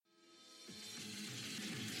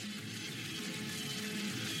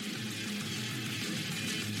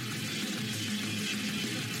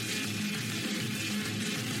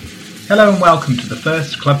Hello and welcome to the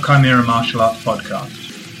first Club Chimera Martial Arts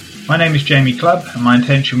podcast. My name is Jamie Clubb, and my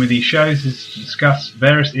intention with these shows is to discuss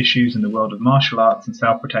various issues in the world of martial arts and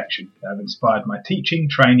self-protection that have inspired my teaching,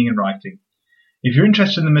 training and writing. If you're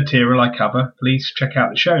interested in the material I cover, please check out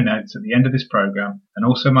the show notes at the end of this program and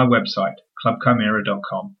also my website,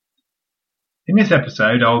 clubchimera.com. In this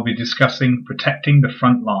episode, I will be discussing protecting the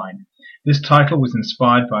front line. This title was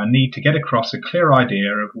inspired by a need to get across a clear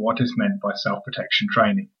idea of what is meant by self-protection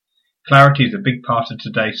training. Clarity is a big part of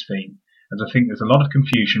today's theme, as I think there's a lot of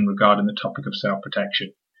confusion regarding the topic of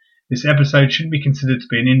self-protection. This episode shouldn't be considered to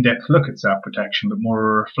be an in-depth look at self-protection, but more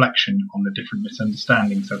a reflection on the different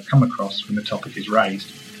misunderstandings I've come across when the topic is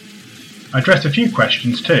raised. I address a few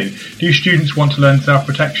questions too. Do students want to learn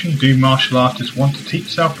self-protection? Do martial artists want to teach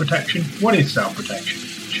self-protection? What is self-protection?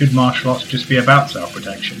 Should martial arts just be about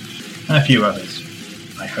self-protection? And a few others.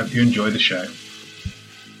 I hope you enjoy the show.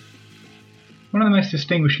 One of the most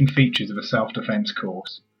distinguishing features of a self-defense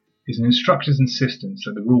course is an instructor's insistence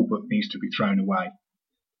that the rulebook needs to be thrown away.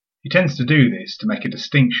 He tends to do this to make a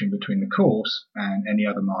distinction between the course and any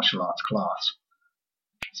other martial arts class.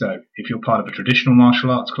 So, if you're part of a traditional martial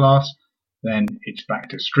arts class, then it's back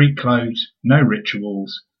to street clothes, no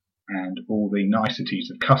rituals, and all the niceties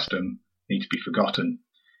of custom need to be forgotten.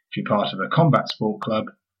 If you're part of a combat sport club,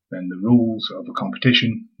 then the rules of a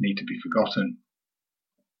competition need to be forgotten.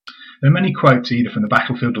 There are many quotes either from the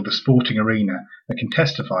battlefield or the sporting arena that can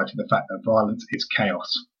testify to the fact that violence is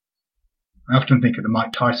chaos. I often think of the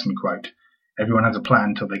Mike Tyson quote, "Everyone has a plan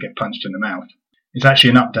until they get punched in the mouth." It's actually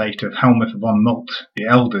an update of Helmuth von Moltke, the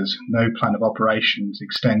Elder's "No plan of operations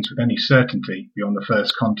extends with any certainty beyond the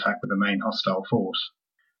first contact with the main hostile force."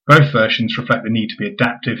 Both versions reflect the need to be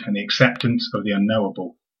adaptive and the acceptance of the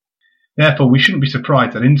unknowable. Therefore, we shouldn't be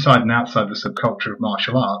surprised that inside and outside the subculture of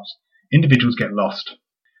martial arts, individuals get lost.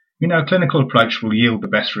 We know a clinical approach will yield the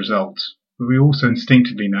best results, but we also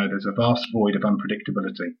instinctively know there's a vast void of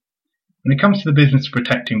unpredictability. When it comes to the business of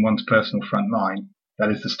protecting one's personal front line,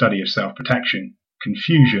 that is the study of self-protection,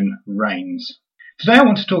 confusion reigns. Today I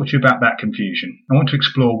want to talk to you about that confusion. I want to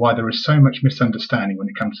explore why there is so much misunderstanding when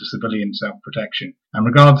it comes to civilian self-protection, and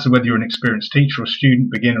regardless of whether you're an experienced teacher or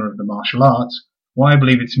student beginner of the martial arts, why I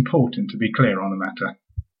believe it's important to be clear on the matter.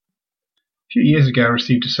 A few years ago I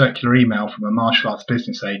received a circular email from a martial arts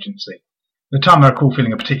business agency. At the time I recall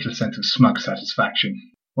feeling a particular sense of smug satisfaction.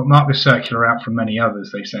 What marked this circular out from many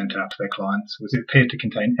others they sent out to their clients was it appeared to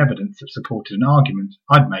contain evidence that supported an argument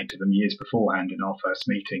I'd made to them years beforehand in our first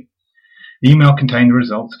meeting. The email contained the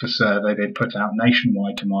results of a survey they'd put out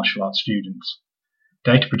nationwide to martial arts students.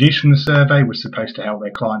 Data produced from the survey was supposed to help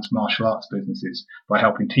their clients' martial arts businesses by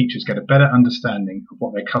helping teachers get a better understanding of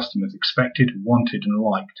what their customers expected, wanted and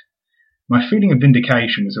liked. My feeling of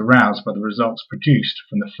vindication was aroused by the results produced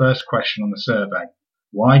from the first question on the survey: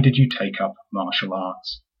 why did you take up martial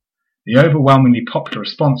arts? The overwhelmingly popular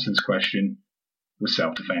response to this question was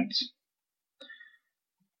self-defense.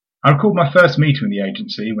 I recalled my first meeting with the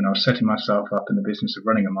agency when I was setting myself up in the business of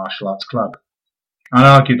running a martial arts club. I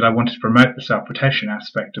argued that I wanted to promote the self-protection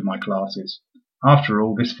aspect of my classes. After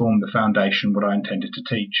all, this formed the foundation of what I intended to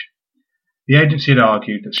teach. The agency had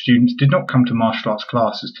argued that students did not come to martial arts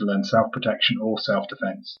classes to learn self-protection or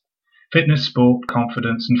self-defense. Fitness, sport,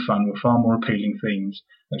 confidence and fun were far more appealing themes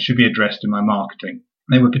that should be addressed in my marketing.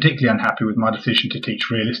 They were particularly unhappy with my decision to teach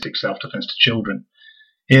realistic self-defense to children.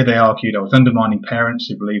 Here they argued I was undermining parents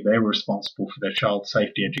who believed they were responsible for their child's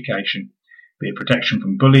safety education, be it protection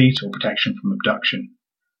from bullies or protection from abduction.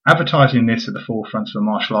 Advertising this at the forefront of a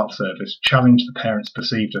martial arts service challenged the parents'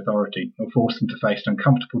 perceived authority or forced them to face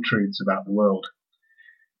uncomfortable truths about the world.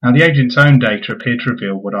 Now, the agent's own data appeared to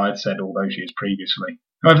reveal what I had said all those years previously.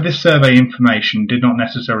 However, this survey information did not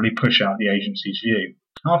necessarily push out the agency's view.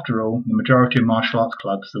 After all, the majority of martial arts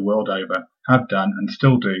clubs the world over have done and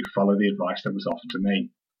still do follow the advice that was offered to me.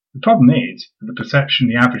 The problem is that the perception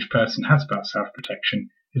the average person has about self-protection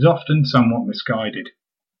is often somewhat misguided.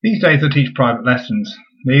 These days I teach private lessons.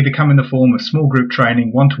 They either come in the form of small group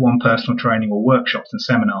training, one-to-one personal training or workshops and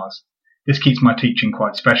seminars. This keeps my teaching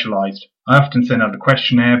quite specialised. I often send out a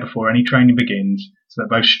questionnaire before any training begins so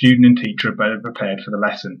that both student and teacher are better prepared for the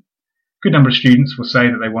lesson. A good number of students will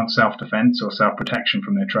say that they want self-defense or self-protection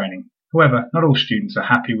from their training. However, not all students are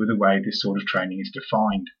happy with the way this sort of training is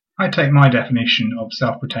defined. I take my definition of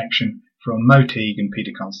self-protection from Moteague and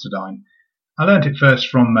Peter Constantine. I learnt it first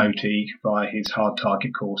from Moteague via his hard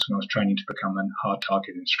target course when I was training to become a hard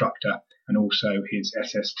target instructor, and also his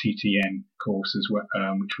SSTTM course as well,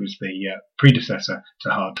 which was the predecessor to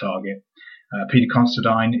hard target. Peter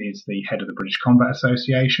Constantine is the head of the British Combat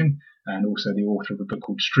Association and also the author of a book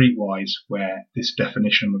called Streetwise, where this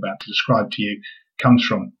definition I'm about to describe to you comes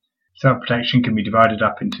from. Self-protection can be divided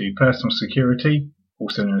up into personal security,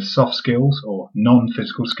 also known as soft skills or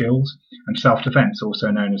non-physical skills, and self-defense, also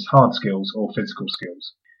known as hard skills or physical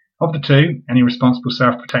skills. Of the two, any responsible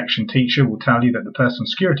self-protection teacher will tell you that the personal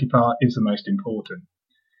security part is the most important.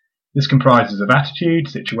 This comprises of attitude,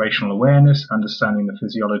 situational awareness, understanding the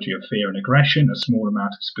physiology of fear and aggression, a small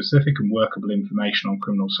amount of specific and workable information on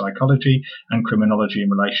criminal psychology and criminology in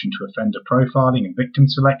relation to offender profiling and victim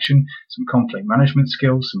selection, some conflict management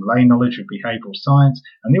skills, some lay knowledge of behavioural science,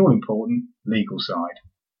 and the all-important legal side.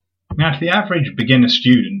 Now, to the average beginner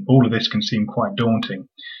student, all of this can seem quite daunting.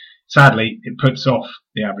 Sadly, it puts off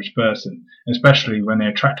the average person, especially when what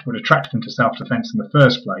attracted them to self-defence in the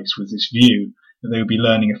first place was this view that they would be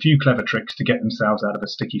learning a few clever tricks to get themselves out of a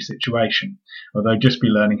sticky situation, or they'd just be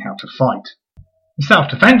learning how to fight. The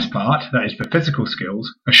self-defence part, that is the physical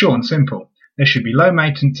skills, are short and simple. They should be low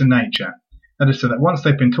maintenance in nature. That is so that once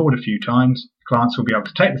they've been taught a few times, clients will be able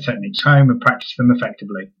to take the techniques home and practice them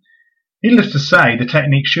effectively. Needless to say, the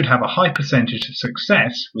techniques should have a high percentage of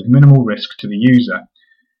success with minimal risk to the user.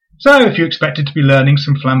 So if you expected to be learning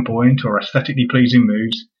some flamboyant or aesthetically pleasing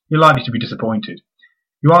moves, you're likely to be disappointed.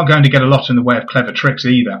 You aren't going to get a lot in the way of clever tricks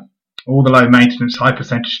either. All the low maintenance, high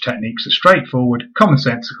percentage techniques are straightforward,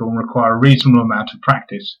 commonsensical and require a reasonable amount of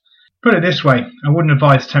practice. Put it this way, I wouldn't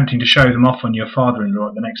advise attempting to show them off on your father-in-law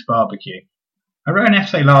at the next barbecue. I wrote an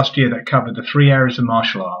essay last year that covered the 3 areas of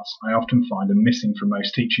martial arts I often find are missing from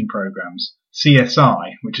most teaching programs.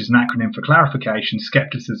 CSI, which is an acronym for Clarification,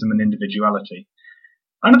 Skepticism and Individuality.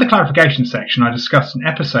 Under the clarification section, I discussed an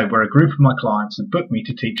episode where a group of my clients had booked me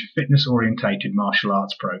to teach a fitness-orientated martial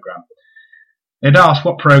arts program. They'd asked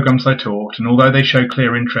what programs I taught, and although they showed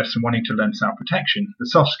clear interest in wanting to learn self-protection, the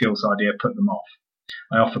soft skills idea put them off.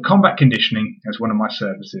 I offer combat conditioning as one of my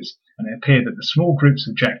services, and it appeared that the small group's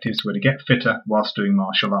objectives were to get fitter whilst doing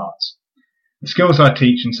martial arts. The skills I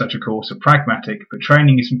teach in such a course are pragmatic, but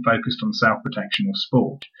training isn't focused on self-protection or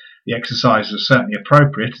sport. The exercises are certainly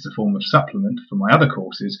appropriate as a form of supplement for my other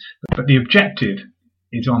courses, but the objective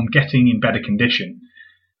is on getting in better condition.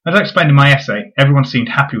 As I explained in my essay, everyone seemed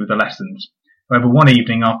happy with the lessons. However, one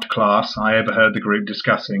evening after class, I overheard the group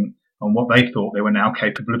discussing on what they thought they were now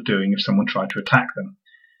capable of doing if someone tried to attack them.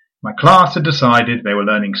 My class had decided they were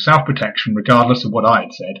learning self-protection regardless of what I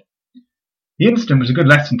had said. The incident was a good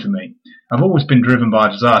lesson to me. I've always been driven by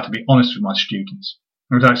a desire to be honest with my students.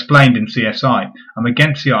 As I explained in CSI, I'm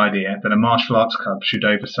against the idea that a martial arts club should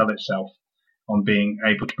oversell itself on being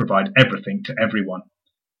able to provide everything to everyone.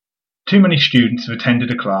 Too many students have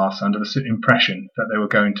attended a class under the impression that they were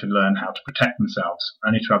going to learn how to protect themselves,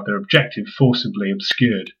 only to have their objective forcibly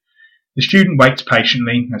obscured. The student waits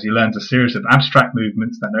patiently as he learns a series of abstract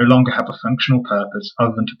movements that no longer have a functional purpose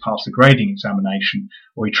other than to pass a grading examination,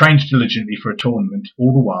 or he trains diligently for a tournament,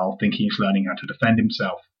 all the while thinking he's learning how to defend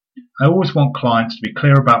himself. I always want clients to be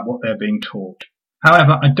clear about what they're being taught.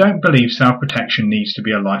 However, I don't believe self-protection needs to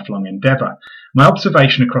be a lifelong endeavour. My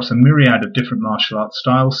observation across a myriad of different martial arts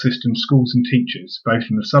styles, systems, schools and teachers, both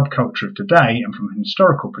from the subculture of today and from a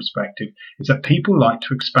historical perspective, is that people like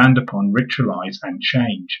to expand upon, ritualise and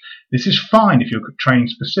change. This is fine if you're training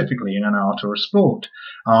specifically in an art or a sport.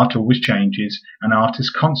 Art always changes, and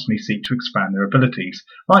artists constantly seek to expand their abilities.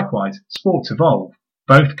 Likewise, sports evolve.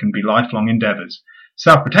 Both can be lifelong endeavours.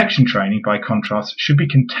 Self-protection training, by contrast, should be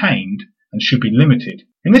contained and should be limited.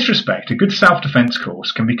 In this respect, a good self-defence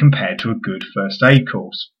course can be compared to a good first aid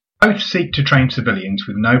course. Both seek to train civilians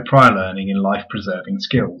with no prior learning in life-preserving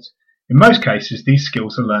skills. In most cases, these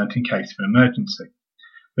skills are learnt in case of an emergency.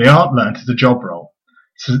 They aren't learnt as a job role.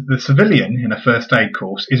 So the civilian in a first aid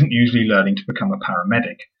course isn't usually learning to become a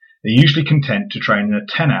paramedic. They're usually content to train in a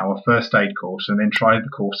 10-hour first aid course and then try the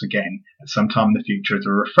course again at some time in the future as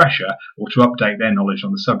a refresher or to update their knowledge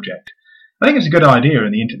on the subject. I think it's a good idea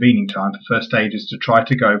in the intervening time for first aiders to try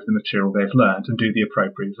to go over the material they've learned and do the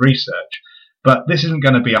appropriate research, but this isn't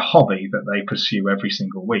going to be a hobby that they pursue every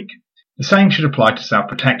single week. The same should apply to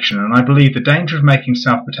self-protection, and I believe the danger of making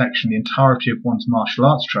self-protection the entirety of one's martial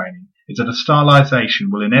arts training is that a stylisation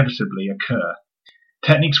will inevitably occur.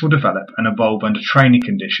 Techniques will develop and evolve under training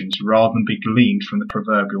conditions rather than be gleaned from the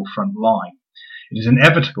proverbial front line. It is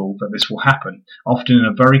inevitable that this will happen, often in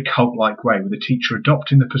a very cult-like way, with a teacher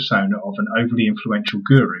adopting the persona of an overly influential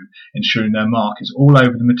guru, ensuring their mark is all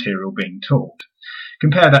over the material being taught.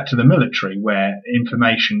 Compare that to the military, where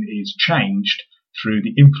information is changed through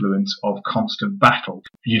the influence of constant battle.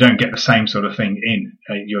 You don't get the same sort of thing in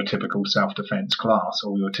your typical self-defense class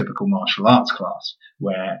or your typical martial arts class,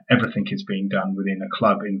 where everything is being done within a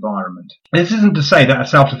club environment. This isn't to say that a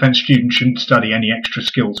self-defense student shouldn't study any extra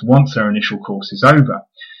skills once their initial course is over.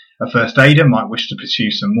 A first aider might wish to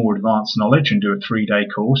pursue some more advanced knowledge and do a 3-day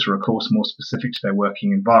course or a course more specific to their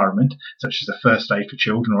working environment, such as a first aid for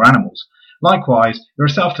children or animals. Likewise, there are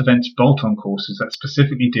self-defense bolt-on courses that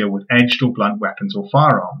specifically deal with edged or blunt weapons or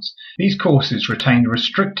firearms. These courses retain the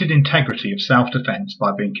restricted integrity of self-defense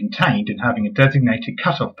by being contained and having a designated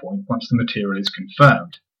cut-off point once the material is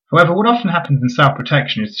confirmed. However, what often happens in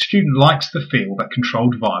self-protection is the student likes the feel that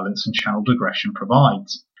controlled violence and channeled aggression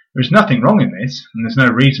provides. There is nothing wrong in this, and there's no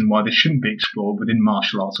reason why this shouldn't be explored within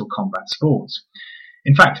martial arts or combat sports.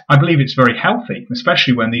 In fact, I believe it's very healthy,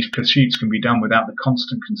 especially when these pursuits can be done without the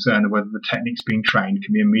constant concern of whether the techniques being trained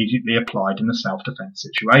can be immediately applied in a self-defense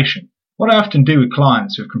situation. What I often do with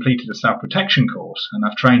clients who have completed a self-protection course, and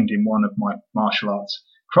I've trained in one of my martial arts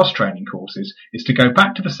cross-training courses, is to go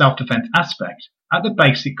back to the self-defense aspect at the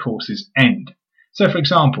basic course's end. So, for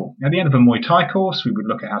example, at the end of a Muay Thai course, we would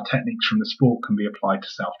look at how techniques from the sport can be applied to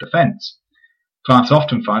self-defense. Clients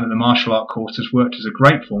often find that the martial art course has worked as a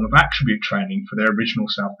great form of attribute training for their original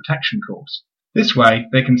self-protection course. This way,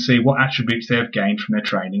 they can see what attributes they have gained from their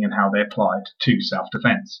training and how they apply it to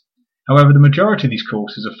self-defense. However, the majority of these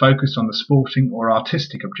courses are focused on the sporting or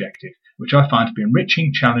artistic objective, which I find to be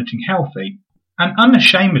enriching, challenging, healthy, and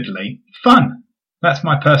unashamedly fun. That's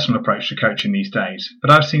my personal approach to coaching these days,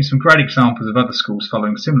 but I've seen some great examples of other schools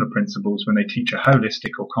following similar principles when they teach a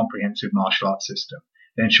holistic or comprehensive martial arts system.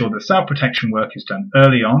 They ensure that self-protection work is done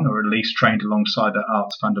early on, or at least trained alongside the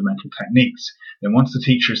art's fundamental techniques. Then once the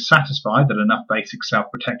teacher is satisfied that enough basic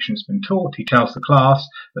self-protection has been taught, he tells the class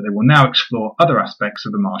that they will now explore other aspects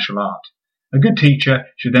of the martial art. A good teacher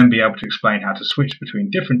should then be able to explain how to switch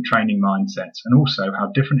between different training mindsets and also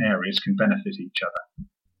how different areas can benefit each other.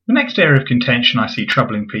 The next area of contention I see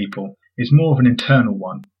troubling people is more of an internal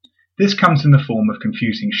one. This comes in the form of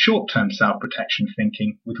confusing short-term self-protection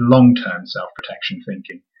thinking with long-term self-protection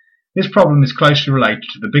thinking. This problem is closely related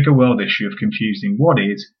to the bigger world issue of confusing what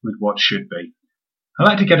is with what should be. I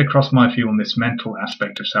like to get across my view on this mental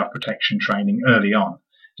aspect of self-protection training early on.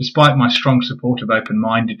 Despite my strong support of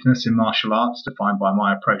open-mindedness in martial arts defined by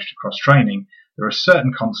my approach to cross-training, there are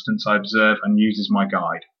certain constants I observe and use as my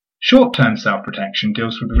guide. Short-term self-protection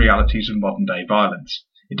deals with the realities of modern-day violence.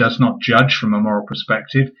 It does not judge from a moral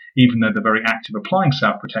perspective, even though the very act of applying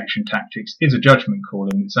self-protection tactics is a judgment call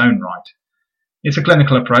in its own right. It's a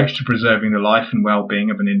clinical approach to preserving the life and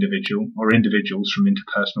well-being of an individual or individuals from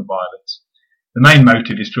interpersonal violence. The main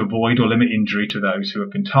motive is to avoid or limit injury to those who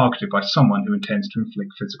have been targeted by someone who intends to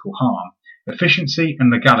inflict physical harm. Efficiency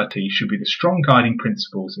and legality should be the strong guiding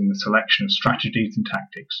principles in the selection of strategies and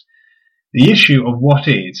tactics. The issue of what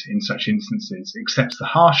is, in such instances, accepts the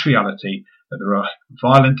harsh reality that there are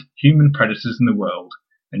violent human predators in the world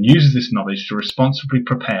and uses this knowledge to responsibly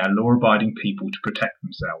prepare law-abiding people to protect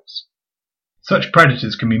themselves. Such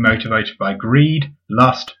predators can be motivated by greed,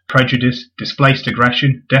 lust, prejudice, displaced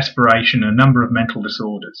aggression, desperation, and a number of mental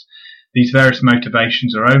disorders. These various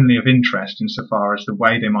motivations are only of interest insofar as the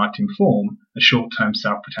way they might inform a short-term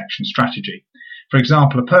self-protection strategy. For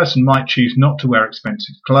example, a person might choose not to wear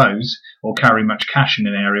expensive clothes or carry much cash in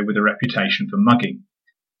an area with a reputation for mugging.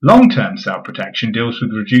 Long-term self-protection deals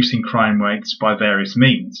with reducing crime rates by various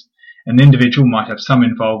means. An individual might have some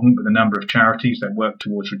involvement with a number of charities that work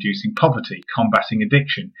towards reducing poverty, combating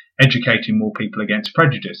addiction, educating more people against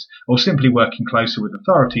prejudice, or simply working closer with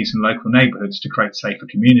authorities and local neighbourhoods to create safer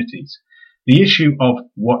communities. The issue of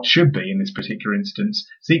what should be in this particular instance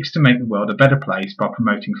seeks to make the world a better place by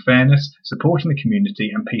promoting fairness, supporting the community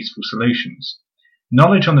and peaceful solutions.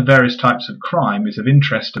 Knowledge on the various types of crime is of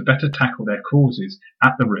interest to better tackle their causes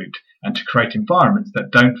at the root and to create environments that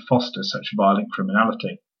don't foster such violent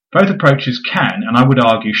criminality. Both approaches can, and I would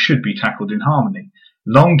argue should, be tackled in harmony.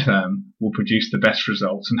 Long term will produce the best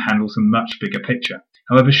results and handles a much bigger picture.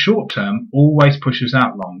 However, short term always pushes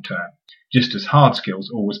out long term, just as hard skills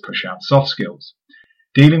always push out soft skills.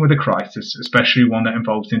 Dealing with a crisis, especially one that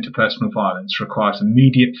involves interpersonal violence, requires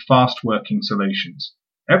immediate, fast-working solutions.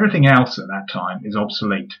 Everything else at that time is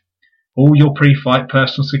obsolete. All your pre-fight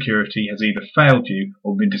personal security has either failed you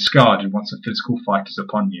or been discarded once a physical fight is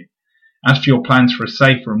upon you. As for your plans for a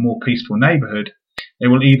safer and more peaceful neighbourhood, they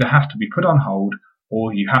will either have to be put on hold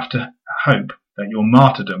or you have to hope that your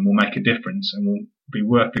martyrdom will make a difference and will be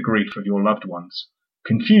worth the grief of your loved ones.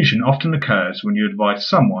 Confusion often occurs when you advise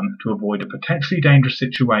someone to avoid a potentially dangerous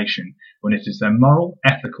situation when it is their moral,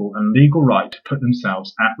 ethical and legal right to put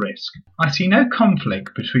themselves at risk. I see no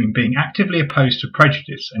conflict between being actively opposed to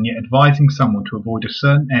prejudice and yet advising someone to avoid a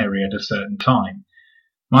certain area at a certain time.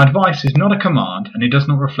 My advice is not a command and it does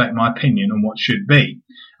not reflect my opinion on what should be.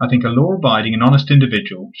 I think a law-abiding and honest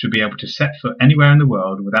individual should be able to set foot anywhere in the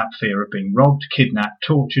world without fear of being robbed, kidnapped,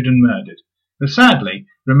 tortured and murdered. But sadly,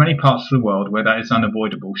 there are many parts of the world where that is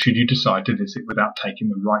unavoidable should you decide to visit without taking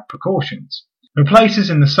the right precautions. There are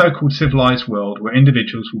places in the so-called civilized world where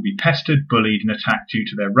individuals will be pestered, bullied and attacked due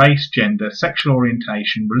to their race, gender, sexual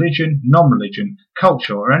orientation, religion, non-religion,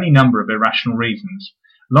 culture or any number of irrational reasons.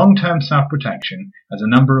 Long-term self-protection has a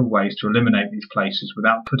number of ways to eliminate these places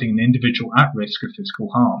without putting an individual at risk of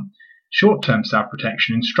physical harm. Short-term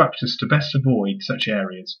self-protection instructs us to best avoid such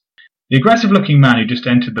areas. The aggressive-looking man who just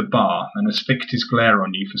entered the bar and has fixed his glare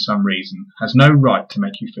on you for some reason has no right to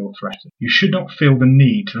make you feel threatened. You should not feel the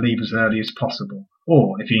need to leave as early as possible,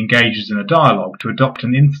 or, if he engages in a dialogue, to adopt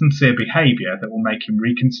an insincere behaviour that will make him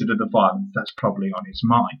reconsider the violence that's probably on his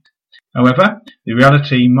mind. However, the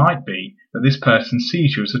reality might be that this person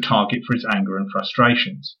sees you as a target for his anger and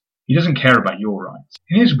frustrations. He doesn't care about your rights.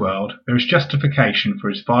 In his world, there is justification for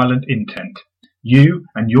his violent intent. You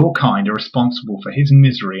and your kind are responsible for his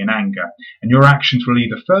misery and anger, and your actions will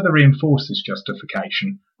either further reinforce this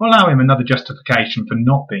justification or allow him another justification for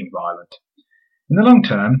not being violent. In the long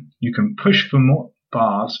term, you can push for more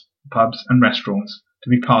bars, pubs and restaurants to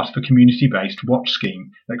be part of a community-based watch scheme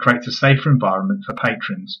that creates a safer environment for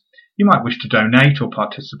patrons. You might wish to donate or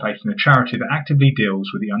participate in a charity that actively deals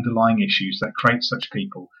with the underlying issues that create such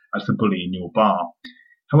people as the bully in your bar.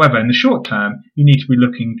 However, in the short term, you need to be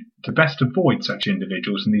looking to best avoid such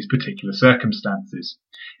individuals in these particular circumstances.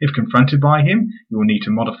 If confronted by him, you will need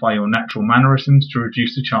to modify your natural mannerisms to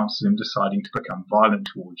reduce the chances of him deciding to become violent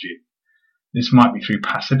towards you. This might be through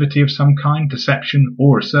passivity of some kind, deception,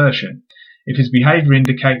 or assertion. If his behaviour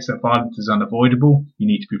indicates that violence is unavoidable, you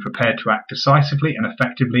need to be prepared to act decisively and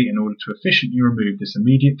effectively in order to efficiently remove this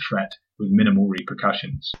immediate threat with minimal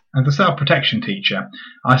repercussions. As a self-protection teacher,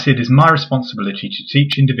 I see it as my responsibility to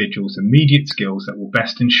teach individuals immediate skills that will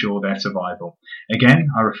best ensure their survival. Again,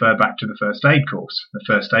 I refer back to the first aid course. The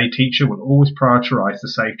first aid teacher will always prioritise the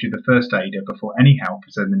safety of the first aider before any help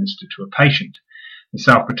is administered to a patient. The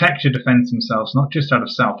self-protector defends themselves not just out of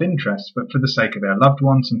self-interest, but for the sake of their loved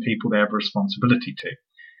ones and people they have a responsibility to.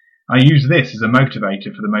 I use this as a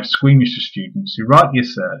motivator for the most squeamish of students who rightly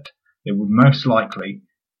assert they would most likely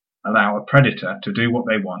allow a predator to do what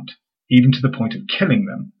they want, even to the point of killing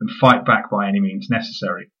them, and fight back by any means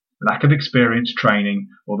necessary. Lack of experience, training,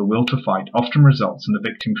 or the will to fight often results in the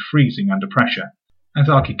victim freezing under pressure. As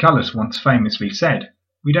Archicalus once famously said,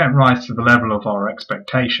 we don't rise to the level of our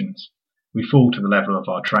expectations. We fall to the level of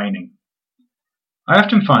our training. I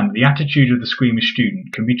often find that the attitude of the squeamish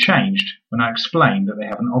student can be changed when I explain that they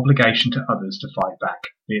have an obligation to others to fight back,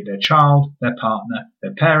 be it their child, their partner,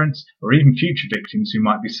 their parents, or even future victims who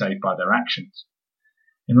might be saved by their actions.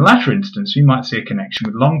 In the latter instance, we might see a connection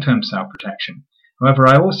with long-term self-protection. However,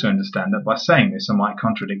 I also understand that by saying this I might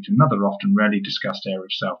contradict another often rarely discussed area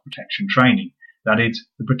of self-protection training, that is,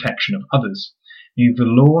 the protection of others. Neither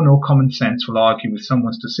law nor common sense will argue with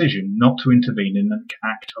someone's decision not to intervene in an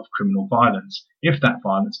act of criminal violence, if that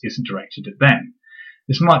violence isn't directed at them.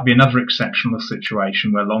 This might be another exceptional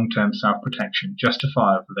situation where long-term self-protection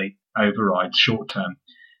justifiably overrides short-term.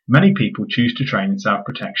 Many people choose to train in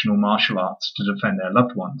self-protection or martial arts to defend their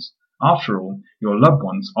loved ones. After all, your loved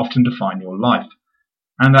ones often define your life,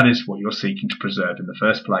 and that is what you're seeking to preserve in the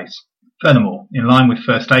first place. Furthermore, in line with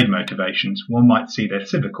first aid motivations, one might see their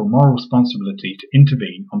civic or moral responsibility to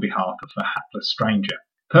intervene on behalf of a hapless stranger.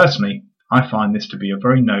 Personally, I find this to be a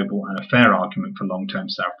very noble and a fair argument for long-term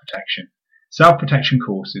self-protection. Self-protection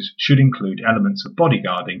courses should include elements of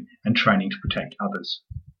bodyguarding and training to protect others.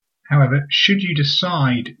 However, should you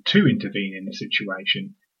decide to intervene in a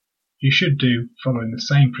situation, you should do following the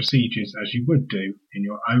same procedures as you would do in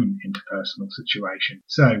your own interpersonal situation.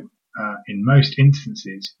 So, in most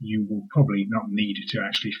instances, you will probably not need to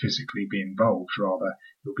actually physically be involved. Rather,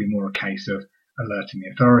 it will be more a case of alerting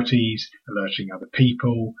the authorities, alerting other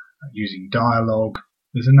people, using dialogue.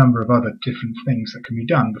 There's a number of other different things that can be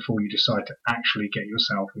done before you decide to actually get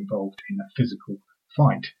yourself involved in a physical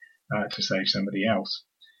fight to save somebody else.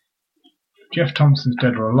 Jeff Thompson's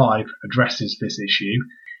Dead or Alive addresses this issue.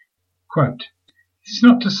 Quote, "It's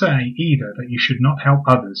not to say either that you should not help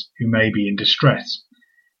others who may be in distress.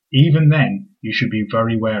 Even then, you should be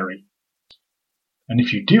very wary. And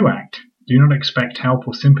if you do act, do not expect help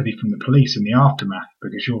or sympathy from the police in the aftermath,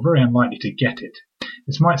 because you're very unlikely to get it.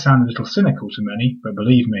 This might sound a little cynical to many, but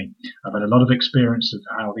believe me, I've had a lot of experience of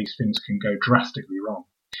how these things can go drastically wrong.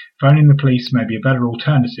 Phoning the police may be a better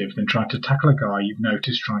alternative than trying to tackle a guy you've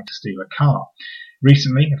noticed trying to steal a car.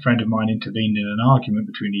 Recently, a friend of mine intervened in an argument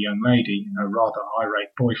between a young lady and her rather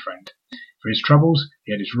irate boyfriend. For his troubles,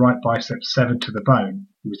 he had his right bicep severed to the bone.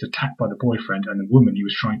 He was attacked by the boyfriend and the woman he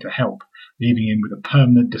was trying to help, leaving him with a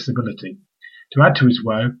permanent disability. To add to his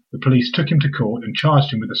woe, the police took him to court and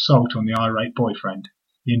charged him with assault on the irate boyfriend.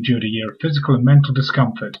 He endured a year of physical and mental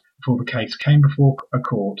discomfort before the case came before a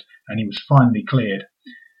court and he was finally cleared.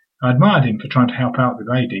 I admired him for trying to help out the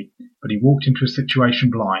lady, but he walked into a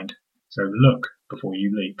situation blind. So look before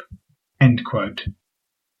you leap. End quote.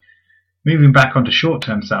 Moving back onto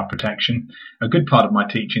short-term self-protection, a good part of my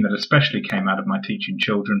teaching that especially came out of my teaching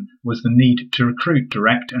children was the need to recruit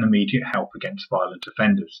direct and immediate help against violent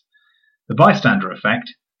offenders. The bystander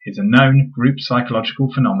effect is a known group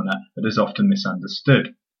psychological phenomena that is often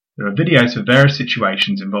misunderstood. There are videos of various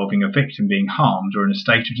situations involving a victim being harmed or in a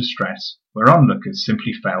state of distress where onlookers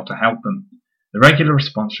simply fail to help them. The regular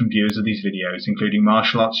response from viewers of these videos, including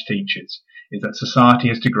martial arts teachers, is that society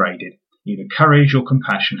has degraded. Either courage or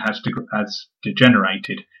compassion has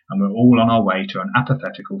degenerated, and we're all on our way to an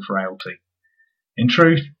apathetical frailty. In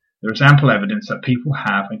truth, there is ample evidence that people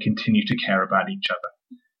have and continue to care about each other.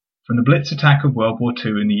 From the Blitz attack of World War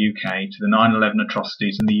II in the UK to the 9/11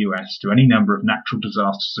 atrocities in the US to any number of natural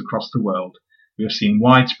disasters across the world, we have seen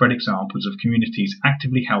widespread examples of communities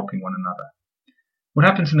actively helping one another. What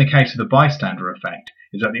happens in the case of the bystander effect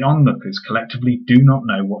is that the onlookers collectively do not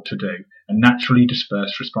know what to do and naturally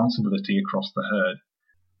disperse responsibility across the herd.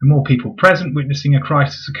 The more people present witnessing a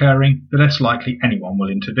crisis occurring, the less likely anyone will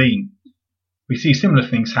intervene. We see similar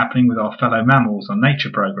things happening with our fellow mammals on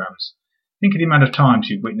nature programs. Think of the amount of times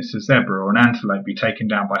you've witnessed a zebra or an antelope be taken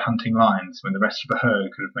down by hunting lions when the rest of the herd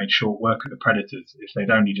could have made short work of the predators if they'd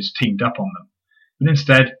only just teamed up on them. But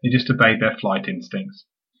instead, they just obeyed their flight instincts.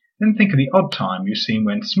 Then think of the odd time you've seen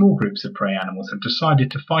when small groups of prey animals have decided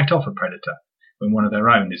to fight off a predator when one of their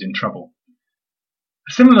own is in trouble.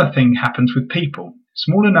 A similar thing happens with people.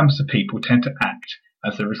 Smaller numbers of people tend to act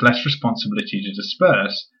as there is less responsibility to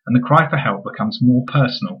disperse and the cry for help becomes more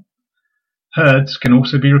personal. Herds can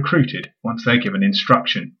also be recruited once they're given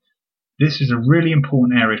instruction. This is a really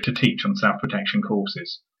important area to teach on self-protection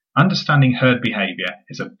courses. Understanding herd behaviour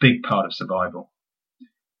is a big part of survival.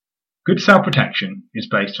 Good self-protection is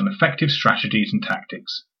based on effective strategies and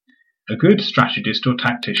tactics. A good strategist or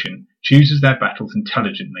tactician chooses their battles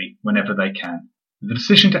intelligently whenever they can. The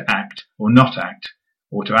decision to act or not act,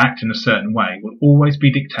 or to act in a certain way, will always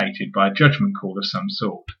be dictated by a judgment call of some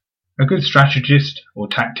sort. A good strategist or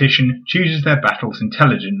tactician chooses their battles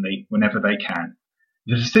intelligently whenever they can.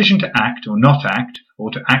 The decision to act or not act, or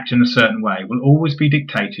to act in a certain way, will always be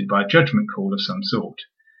dictated by a judgment call of some sort.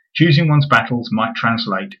 Choosing one's battles might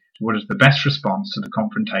translate to what is the best response to the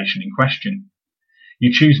confrontation in question.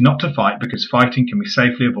 You choose not to fight because fighting can be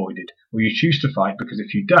safely avoided, or you choose to fight because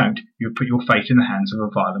if you don't, you have put your fate in the hands of a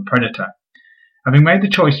violent predator. Having made the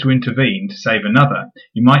choice to intervene to save another,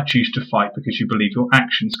 you might choose to fight because you believe your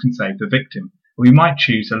actions can save the victim, or you might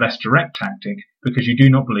choose a less direct tactic because you do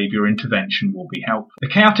not believe your intervention will be helpful. The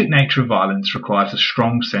chaotic nature of violence requires a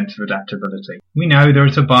strong sense of adaptability. We know there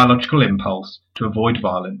is a biological impulse to avoid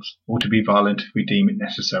violence, or to be violent if we deem it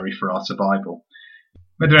necessary for our survival.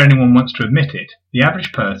 Whether anyone wants to admit it, the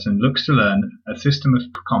average person looks to learn a system of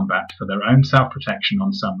combat for their own self-protection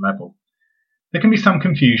on some level. There can be some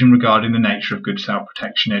confusion regarding the nature of good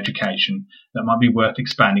self-protection education that might be worth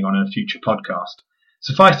expanding on in a future podcast.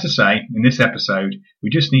 Suffice to say, in this episode, we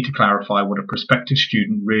just need to clarify what a prospective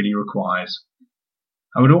student really requires.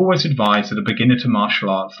 I would always advise that a beginner to martial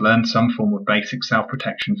arts learn some form of basic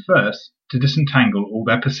self-protection first to disentangle all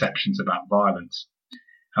their perceptions about violence.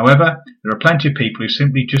 However, there are plenty of people who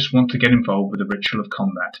simply just want to get involved with the ritual of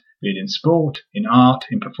combat, be it in sport, in art,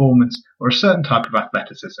 in performance, or a certain type of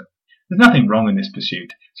athleticism. There's nothing wrong in this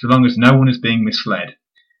pursuit, so long as no one is being misled.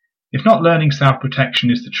 If not learning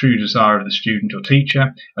self-protection is the true desire of the student or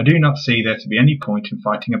teacher, I do not see there to be any point in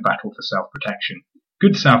fighting a battle for self-protection.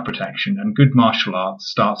 Good self-protection and good martial arts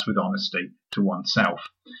starts with honesty to oneself.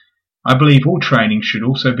 I believe all training should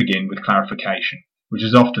also begin with clarification, which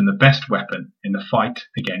is often the best weapon in the fight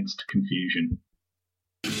against confusion.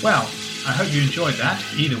 Well, I hope you enjoyed that.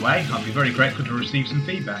 Either way, I'd be very grateful to receive some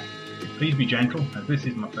feedback. Please be gentle, as this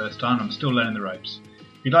is my first time and I'm still learning the ropes.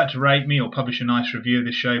 If you'd like to rate me or publish a nice review of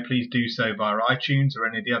this show, please do so via iTunes or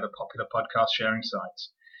any of the other popular podcast sharing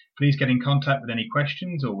sites. Please get in contact with any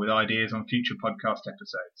questions or with ideas on future podcast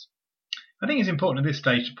episodes. I think it's important at this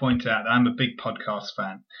stage to point out that I'm a big podcast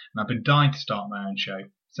fan and I've been dying to start my own show.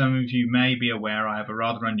 Some of you may be aware I have a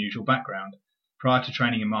rather unusual background. Prior to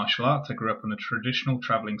training in martial arts, I grew up on a traditional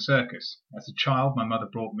travelling circus. As a child, my mother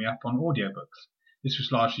brought me up on audiobooks. This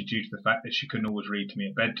was largely due to the fact that she couldn't always read to me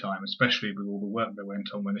at bedtime, especially with all the work that went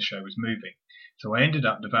on when the show was moving. So I ended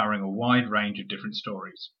up devouring a wide range of different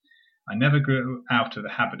stories. I never grew out of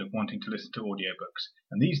the habit of wanting to listen to audiobooks,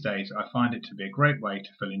 and these days I find it to be a great way to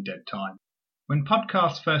fill in dead time. When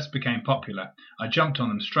podcasts first became popular, I jumped on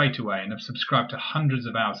them straight away and have subscribed to hundreds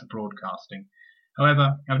of hours of broadcasting.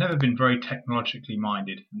 However, I've never been very technologically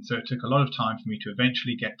minded, and so it took a lot of time for me to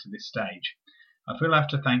eventually get to this stage. I feel I have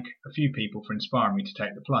to thank a few people for inspiring me to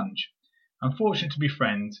take the plunge. I'm fortunate to be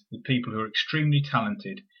friends with people who are extremely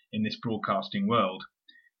talented in this broadcasting world,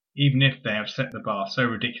 even if they have set the bar so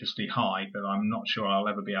ridiculously high that I'm not sure I'll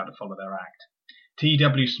ever be able to follow their act.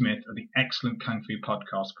 T.W. Smith of the excellent Kung Fu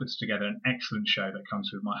podcast puts together an excellent show that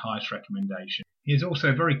comes with my highest recommendation. He has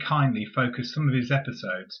also very kindly focused some of his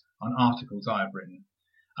episodes on articles I have written.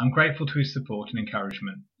 I'm grateful to his support and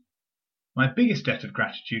encouragement. My biggest debt of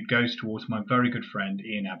gratitude goes towards my very good friend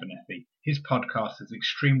Ian Abernethy. His podcast is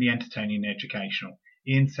extremely entertaining and educational.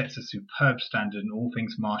 Ian sets a superb standard in all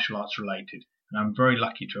things martial arts related, and I'm very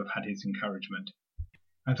lucky to have had his encouragement.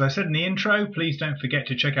 As I said in the intro, please don't forget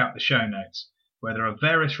to check out the show notes, where there are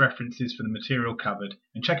various references for the material covered,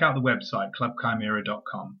 and check out the website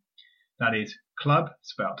clubchimera.com. That is club,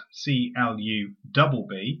 spelt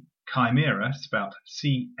C-L-U-B-B, Chimera, spelt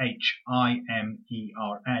C-H-I-M-E-R-A.com,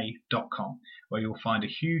 where you'll find a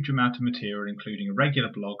huge amount of material, including a regular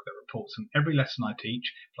blog that reports on every lesson I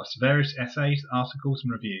teach, plus various essays, articles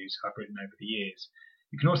and reviews I've written over the years.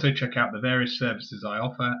 You can also check out the various services I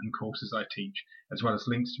offer and courses I teach, as well as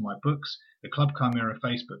links to my books, the Club Chimera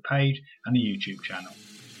Facebook page and the YouTube channel.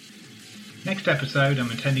 Next episode,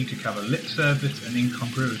 I'm intending to cover lip service and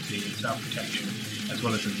incongruity in self-protection, as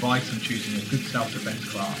well as advice on choosing a good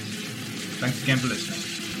self-defense class. Thanks again for listening.